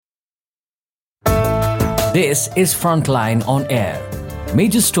This is Frontline on Air.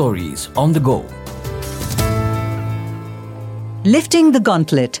 Major stories on the go. Lifting the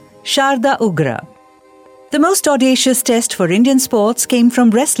gauntlet, Sharda Ugra. The most audacious test for Indian sports came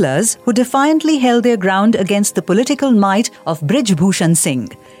from wrestlers who defiantly held their ground against the political might of Brij Bhushan Singh,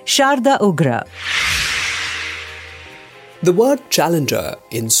 Sharda Ugra. The word challenger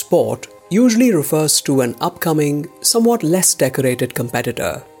in sport usually refers to an upcoming, somewhat less decorated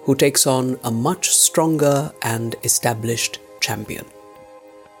competitor who takes on a much stronger and established champion.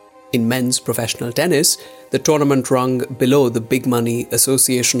 In men's professional tennis, the tournament rung below the big money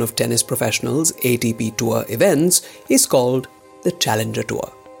Association of Tennis Professionals ATP Tour events is called the Challenger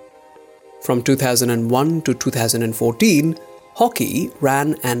Tour. From 2001 to 2014, hockey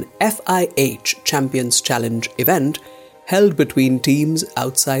ran an FIH Champions Challenge event held between teams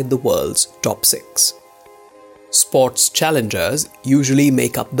outside the world's top 6. Sports challengers usually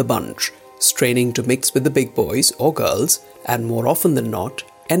make up the bunch, straining to mix with the big boys or girls, and more often than not,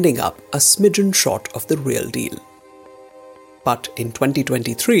 ending up a smidgen short of the real deal. But in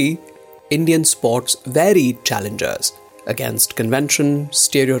 2023, Indian sports varied challengers against convention,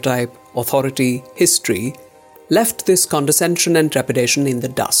 stereotype, authority, history, left this condescension and trepidation in the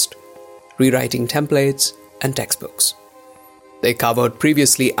dust, rewriting templates and textbooks. They covered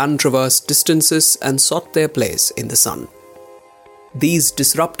previously untraversed distances and sought their place in the sun. These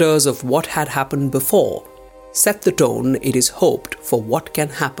disruptors of what had happened before set the tone, it is hoped, for what can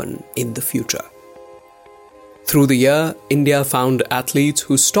happen in the future. Through the year, India found athletes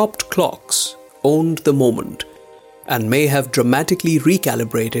who stopped clocks, owned the moment, and may have dramatically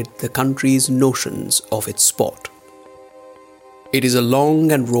recalibrated the country's notions of its sport. It is a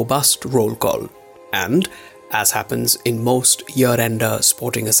long and robust roll call, and as happens in most year-ender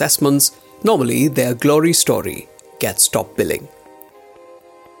sporting assessments, normally their glory story gets top billing.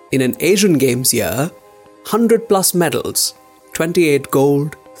 In an Asian Games year, 100 plus medals, 28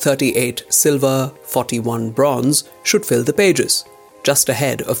 gold, 38 silver, 41 bronze should fill the pages, just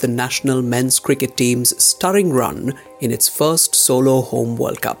ahead of the national men's cricket team's stirring run in its first solo home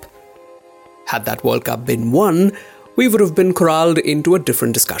World Cup. Had that World Cup been won, we would have been corralled into a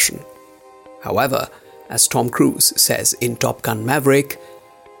different discussion. However, as Tom Cruise says in Top Gun Maverick,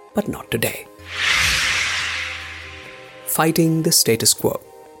 but not today. Fighting the status quo.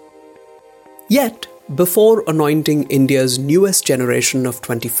 Yet, before anointing India's newest generation of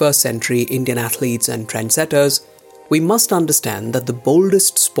 21st century Indian athletes and trendsetters, we must understand that the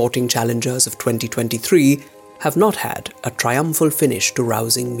boldest sporting challengers of 2023 have not had a triumphal finish to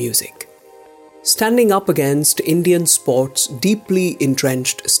rousing music. Standing up against Indian sport's deeply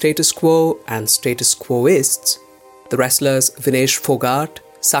entrenched status quo and status quoists, the wrestlers Vinesh Fogart,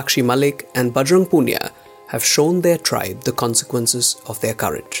 Sakshi Malik and Bajrang Punia have shown their tribe the consequences of their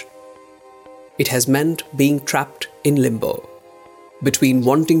courage. It has meant being trapped in limbo, between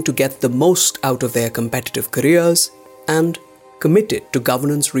wanting to get the most out of their competitive careers and committed to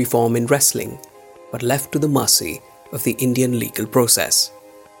governance reform in wrestling, but left to the mercy of the Indian legal process.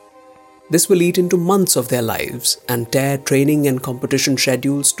 This will eat into months of their lives and tear training and competition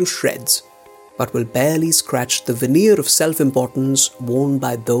schedules to shreds, but will barely scratch the veneer of self-importance worn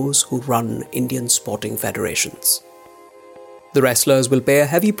by those who run Indian sporting federations. The wrestlers will pay a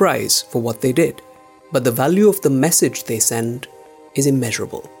heavy price for what they did, but the value of the message they send is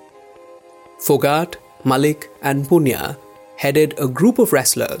immeasurable. Fogart, Malik and Punia headed a group of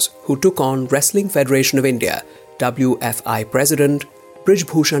wrestlers who took on Wrestling Federation of India, WFI President Brij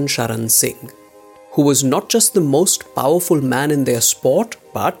Bhushan Sharan Singh, who was not just the most powerful man in their sport,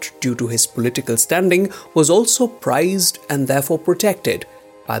 but, due to his political standing, was also prized and therefore protected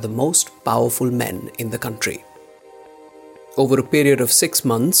by the most powerful men in the country. Over a period of 6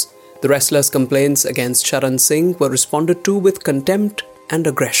 months, the wrestlers' complaints against Sharan Singh were responded to with contempt and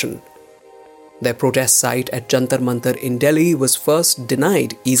aggression. Their protest site at Jantar Mantar in Delhi was first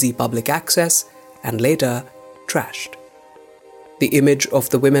denied easy public access and later trashed. The image of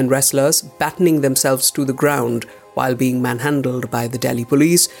the women wrestlers battening themselves to the ground while being manhandled by the Delhi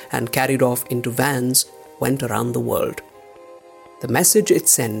police and carried off into vans went around the world. The message it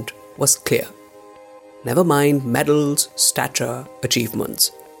sent was clear. Never mind medals, stature,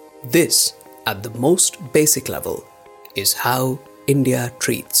 achievements. This, at the most basic level, is how India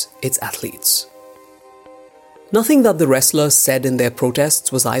treats its athletes. Nothing that the wrestlers said in their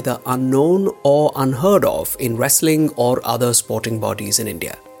protests was either unknown or unheard of in wrestling or other sporting bodies in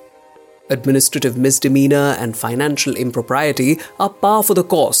India. Administrative misdemeanor and financial impropriety are par for the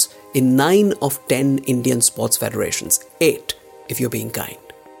course in 9 of 10 Indian sports federations, 8 if you're being kind.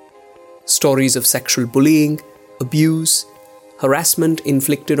 Stories of sexual bullying, abuse, harassment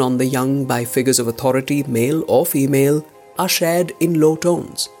inflicted on the young by figures of authority, male or female, are shared in low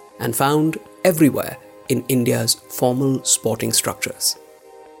tones and found everywhere in India's formal sporting structures.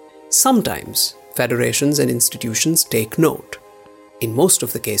 Sometimes federations and institutions take note. In most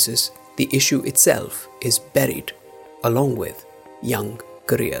of the cases, the issue itself is buried along with young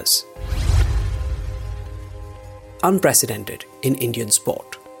careers. Unprecedented in Indian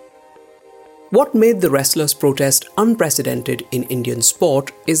sport. What made the wrestlers' protest unprecedented in Indian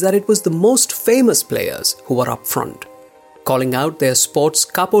sport is that it was the most famous players who were up front, calling out their sport's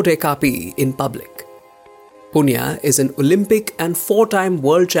capo de capi in public. Punya is an Olympic and 4-time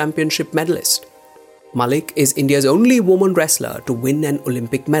World Championship medalist. Malik is India's only woman wrestler to win an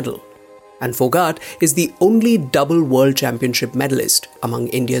Olympic medal. And Fogart is the only double World Championship medalist among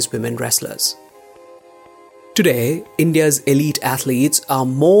India's women wrestlers. Today, India's elite athletes are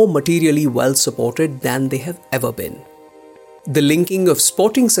more materially well supported than they have ever been. The linking of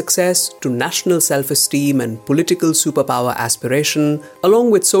sporting success to national self-esteem and political superpower aspiration,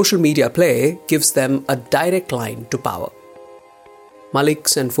 along with social media play, gives them a direct line to power.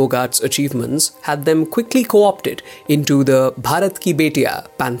 Malik's and Fogart's achievements had them quickly co-opted into the Bharat Ki Betiya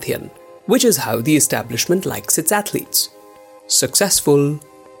pantheon, which is how the establishment likes its athletes. Successful,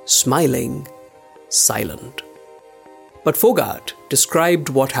 smiling, silent. But Fogart described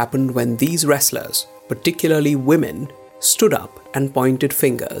what happened when these wrestlers, particularly women, stood up and pointed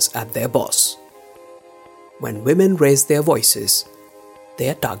fingers at their boss. When women raise their voices, they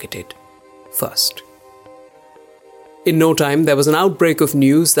are targeted first. In no time, there was an outbreak of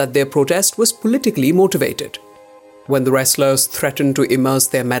news that their protest was politically motivated. When the wrestlers threatened to immerse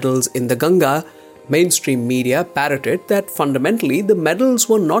their medals in the Ganga, mainstream media parroted that fundamentally the medals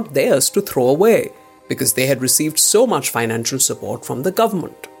were not theirs to throw away because they had received so much financial support from the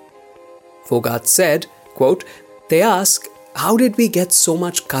government. Fogart said, quote, "They ask, how did we get so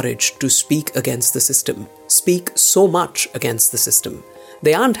much courage to speak against the system, speak so much against the system?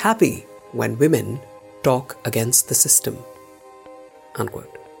 They aren't happy when women talk against the system."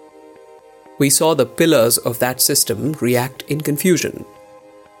 Unquote. We saw the pillars of that system react in confusion.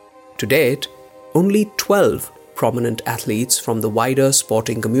 To date, only 12 prominent athletes from the wider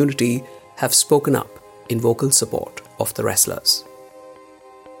sporting community have spoken up in vocal support of the wrestlers.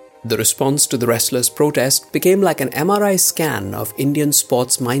 The response to the wrestlers' protest became like an MRI scan of Indian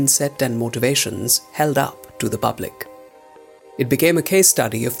sports mindset and motivations held up to the public. It became a case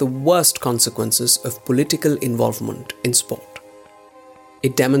study of the worst consequences of political involvement in sport.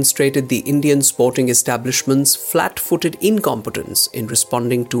 It demonstrated the Indian sporting establishment's flat-footed incompetence in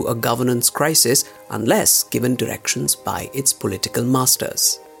responding to a governance crisis unless given directions by its political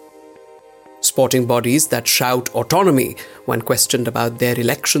masters. Sporting bodies that shout autonomy when questioned about their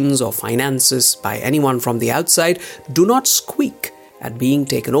elections or finances by anyone from the outside do not squeak at being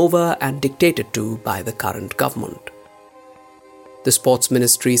taken over and dictated to by the current government. The Sports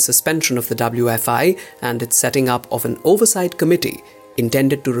Ministry's suspension of the WFI and its setting up of an oversight committee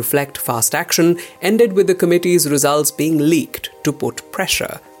intended to reflect fast action ended with the committee's results being leaked to put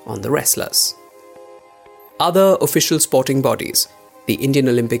pressure on the wrestlers. Other official sporting bodies, the Indian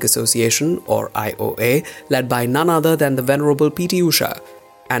Olympic Association, or IOA, led by none other than the Venerable P.T. Usha,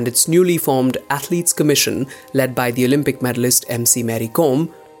 and its newly formed Athletes Commission, led by the Olympic medalist MC Mary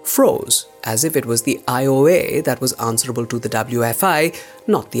Kom, froze as if it was the IOA that was answerable to the WFI,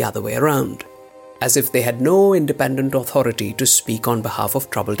 not the other way around, as if they had no independent authority to speak on behalf of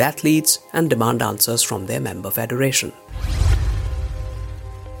troubled athletes and demand answers from their member federation.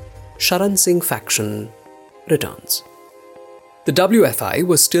 Sharan Singh faction returns. The WFI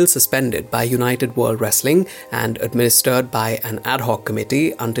was still suspended by United World Wrestling and administered by an ad hoc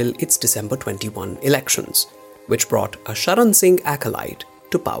committee until its December 21 elections, which brought a Sharan Singh acolyte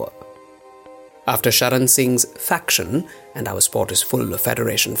to power. After Sharan Singh's faction, and our sport is full of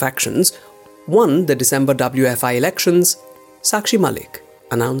federation factions, won the December WFI elections, Sakshi Malik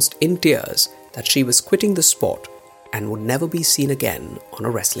announced in tears that she was quitting the sport and would never be seen again on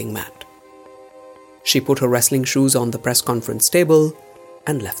a wrestling mat. She put her wrestling shoes on the press conference table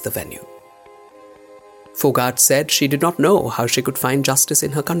and left the venue. Fogart said she did not know how she could find justice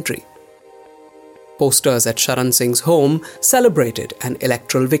in her country. Posters at Sharan Singh's home celebrated an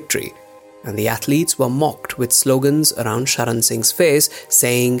electoral victory, and the athletes were mocked with slogans around Sharan Singh's face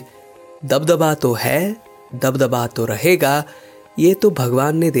saying, "Dabdaba to hai, dabdaba to rahega, ye to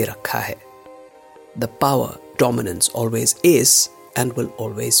Bhagwan ne de rakha hai." The power dominance always is and will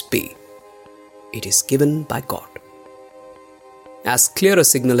always be. It is given by God. As clear a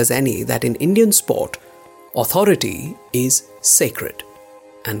signal as any that in Indian sport, authority is sacred,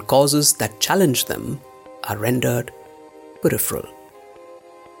 and causes that challenge them are rendered peripheral.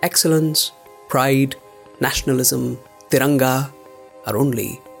 Excellence, pride, nationalism, Tiranga are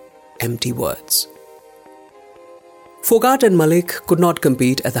only empty words. Fogart and Malik could not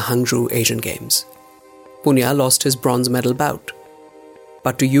compete at the Hangzhou Asian Games. Punia lost his bronze medal bout.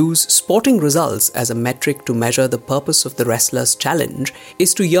 But to use sporting results as a metric to measure the purpose of the wrestler's challenge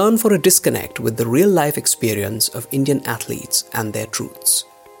is to yearn for a disconnect with the real-life experience of Indian athletes and their truths.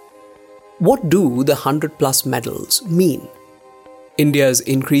 What do the 100-plus medals mean? India's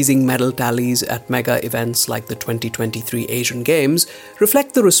increasing medal tallies at mega events like the 2023 Asian Games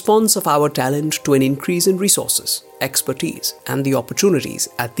reflect the response of our talent to an increase in resources, expertise, and the opportunities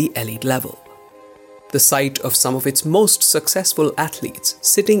at the elite level. The sight of some of its most successful athletes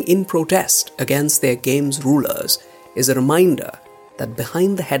sitting in protest against their games rulers is a reminder that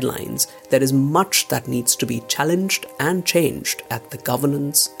behind the headlines there is much that needs to be challenged and changed at the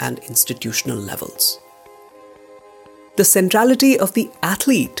governance and institutional levels. The centrality of the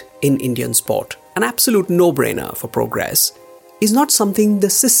athlete in Indian sport, an absolute no-brainer for progress, is not something the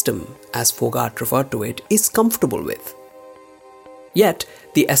system, as Fogart referred to it, is comfortable with. Yet,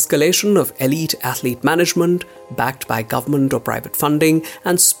 the escalation of elite athlete management, backed by government or private funding,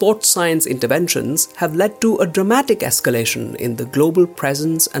 and sports science interventions have led to a dramatic escalation in the global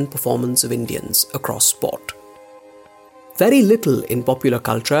presence and performance of Indians across sport. Very little in popular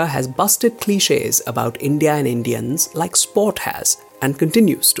culture has busted clichés about India and Indians like sport has and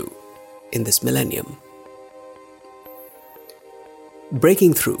continues to in this millennium.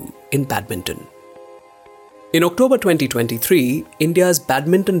 Breaking through in badminton. In October 2023, India's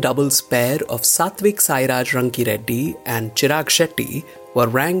badminton doubles pair of Satvik Sairaj Rankireddy and Chirag Shetty were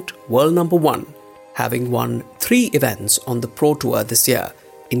ranked world number 1, having won 3 events on the Pro Tour this year,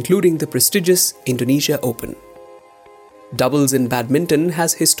 including the prestigious Indonesia Open. Doubles in badminton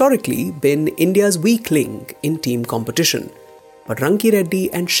has historically been India's weak link in team competition, but Rankireddy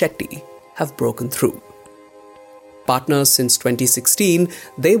and Shetty have broken through. Partners since 2016,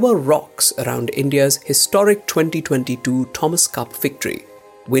 they were rocks around India's historic 2022 Thomas Cup victory,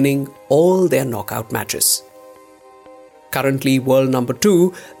 winning all their knockout matches. Currently world number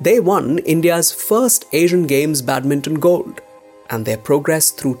 2, they won India's first Asian Games badminton gold, and their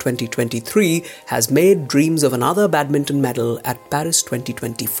progress through 2023 has made dreams of another badminton medal at Paris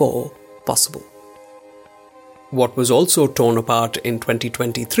 2024 possible. What was also torn apart in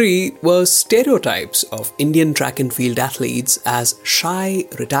 2023 were stereotypes of Indian track and field athletes as shy,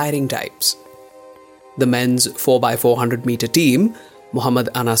 retiring types. The men's 4x400 meter team, Mohammad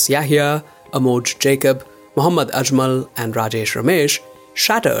Anas Yahya, Amoj Jacob, Mohammad Ajmal and Rajesh Ramesh,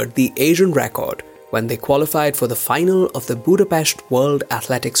 shattered the Asian record when they qualified for the final of the Budapest World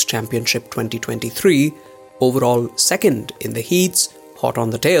Athletics Championship 2023, overall second in the heats, hot on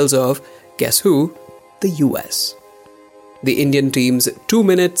the tails of, guess who? The US. The Indian team's 2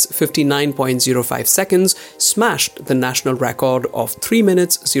 minutes 59.05 seconds smashed the national record of 3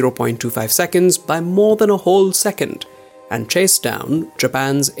 minutes 0.25 seconds by more than a whole second and chased down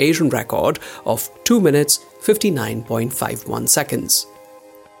Japan's Asian record of 2 minutes 59.51 seconds.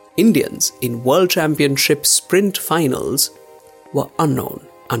 Indians in World Championship sprint finals were unknown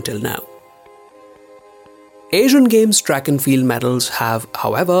until now. Asian Games track and field medals have,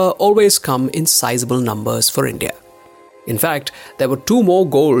 however, always come in sizable numbers for India. In fact, there were 2 more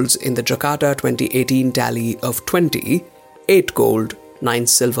golds in the Jakarta 2018 tally of 20, 8 gold, 9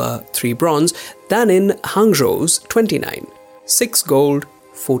 silver, 3 bronze, than in Hangzhou's 29, 6 gold,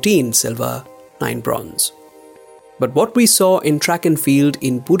 14 silver, 9 bronze. But what we saw in track and field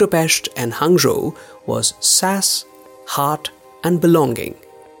in Budapest and Hangzhou was sass, heart, and belonging,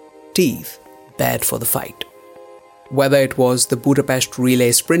 teeth bared for the fight. Whether it was the Budapest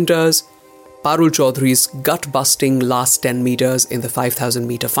relay sprinters, Parul Chaudhry's gut-busting last 10 meters in the 5,000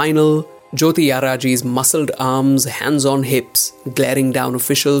 meter final, Jyoti Yaraji's muscled arms, hands on hips, glaring down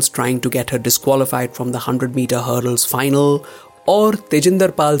officials trying to get her disqualified from the 100 meter hurdles final, or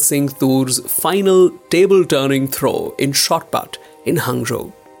Tejinder Pal Singh Toor's final table-turning throw in shot put in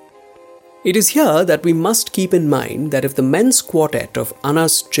Hangzhou. It is here that we must keep in mind that if the men's quartet of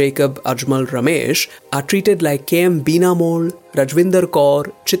Anas, Jacob, Ajmal, Ramesh are treated like KM Beenamol, Rajvinder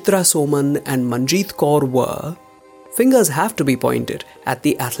Kaur, Chitra Soman and Manjeet Kaur were, fingers have to be pointed at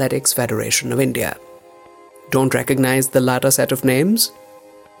the Athletics Federation of India. Don't recognize the latter set of names?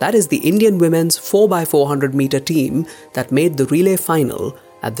 That is the Indian women's 4x400 meter team that made the relay final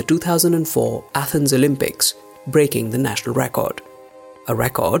at the 2004 Athens Olympics, breaking the national record. A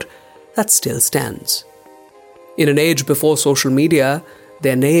record that still stands. In an age before social media,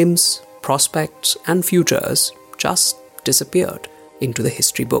 their names, prospects, and futures just disappeared into the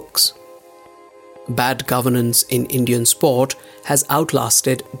history books. Bad governance in Indian sport has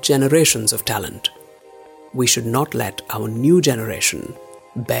outlasted generations of talent. We should not let our new generation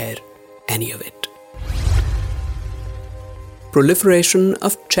bear any of it. Proliferation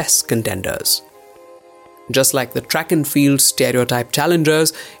of chess contenders. Just like the track and field stereotype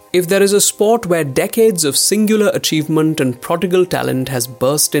challengers, if there is a sport where decades of singular achievement and prodigal talent has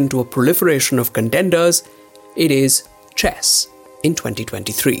burst into a proliferation of contenders, it is chess in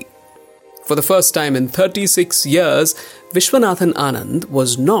 2023. For the first time in 36 years, Vishwanathan Anand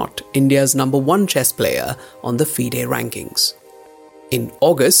was not India's number one chess player on the FIDE rankings. In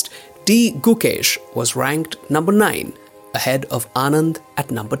August, D. Gukesh was ranked number 9, ahead of Anand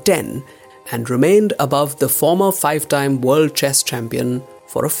at number 10, and remained above the former 5-time world chess champion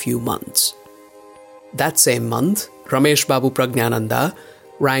for a few months. That same month, Ramesh Babu Pragnananda,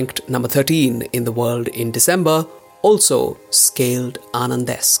 ranked number 13 in the world in December, also scaled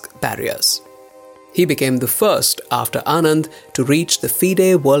Anandesque barriers. He became the first after Anand to reach the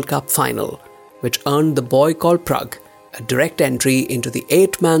FIDE World Cup final, which earned the boy called Prag a direct entry into the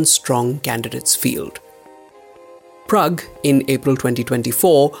 8-man strong candidates field. Prag, in April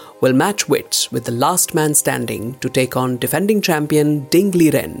 2024, will match wits with the last man standing to take on defending champion Ding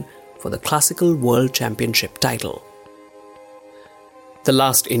Liren for the Classical World Championship title. The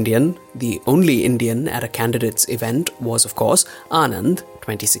last Indian, the only Indian at a candidates event, was of course Anand,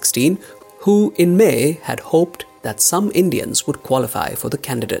 2016, who in May had hoped that some Indians would qualify for the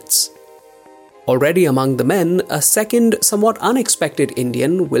candidates. Already among the men, a second, somewhat unexpected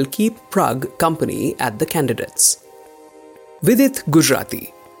Indian will keep Prag company at the candidates. Vidit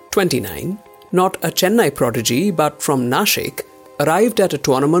Gujarati, 29, not a Chennai prodigy but from Nashik, arrived at a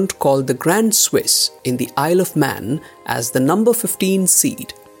tournament called the Grand Swiss in the Isle of Man as the number 15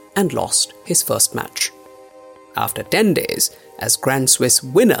 seed and lost his first match. After 10 days, as Grand Swiss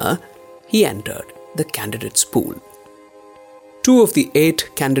winner, he entered the candidates pool. 2 of the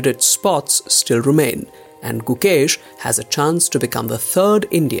 8 candidate spots still remain, and Gukesh has a chance to become the 3rd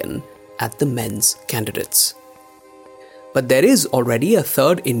Indian at the men's candidates. But there is already a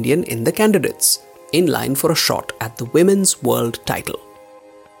 3rd Indian in the candidates, in line for a shot at the women's world title.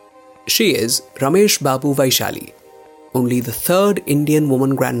 She is Ramesh Babu Vaishali, only the 3rd Indian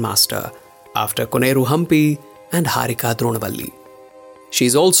woman grandmaster after Koneru Hampi and Harika Dronavalli. She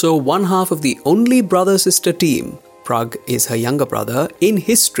is also one half of the only brother-sister team, Prag is her younger brother, in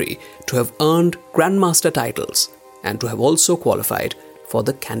history to have earned grandmaster titles and to have also qualified for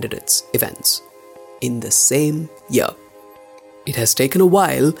the candidates events in the same year. It has taken a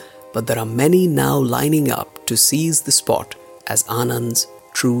while, but there are many now lining up to seize the spot as Anand's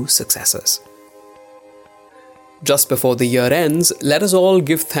true successors. Just before the year ends, let us all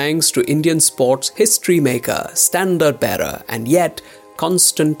give thanks to Indian sport's history maker, standard bearer, and yet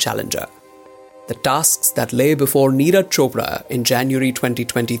constant challenger. The tasks that lay before Neeraj Chopra in January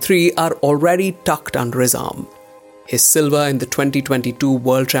 2023 are already tucked under his arm. His silver in the 2022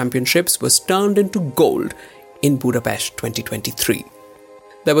 World Championships was turned into gold in Budapest 2023.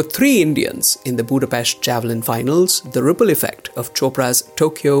 There were 3 Indians in the Budapest javelin finals, the ripple effect of Chopra's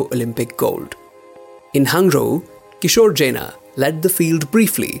Tokyo Olympic gold. In Hangzhou, Kishore Jaina led the field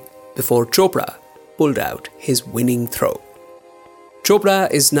briefly before Chopra pulled out his winning throw.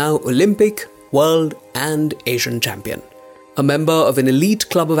 Chopra is now Olympic, world and Asian champion, a member of an elite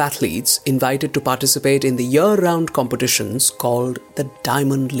club of athletes invited to participate in the year-round competitions called the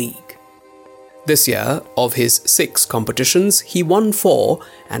Diamond League. This year, of his 6 competitions, he won 4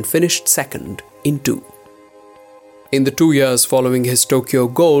 and finished second in 2. In the 2 years following his Tokyo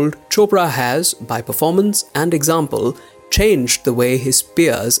gold, Chopra has, by performance and example, changed the way his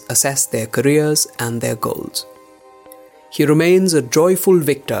peers assess their careers and their goals. He remains a joyful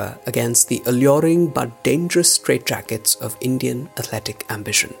victor against the alluring but dangerous straitjackets of Indian athletic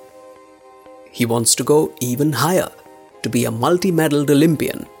ambition. He wants to go even higher, to be a multi-medaled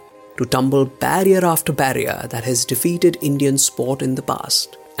Olympian, to tumble barrier after barrier that has defeated Indian sport in the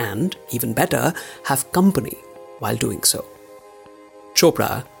past, and, even better, have company while doing so.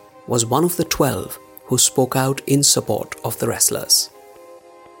 Chopra was one of the 12 who spoke out in support of the wrestlers.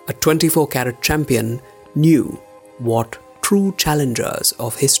 A 24-carat champion knew what true challengers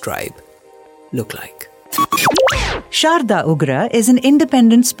of his tribe look like. Sharda Ugra is an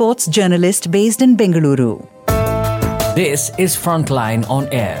independent sports journalist based in Bengaluru. This is Frontline on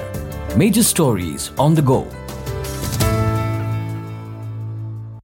Air. Major stories on the go.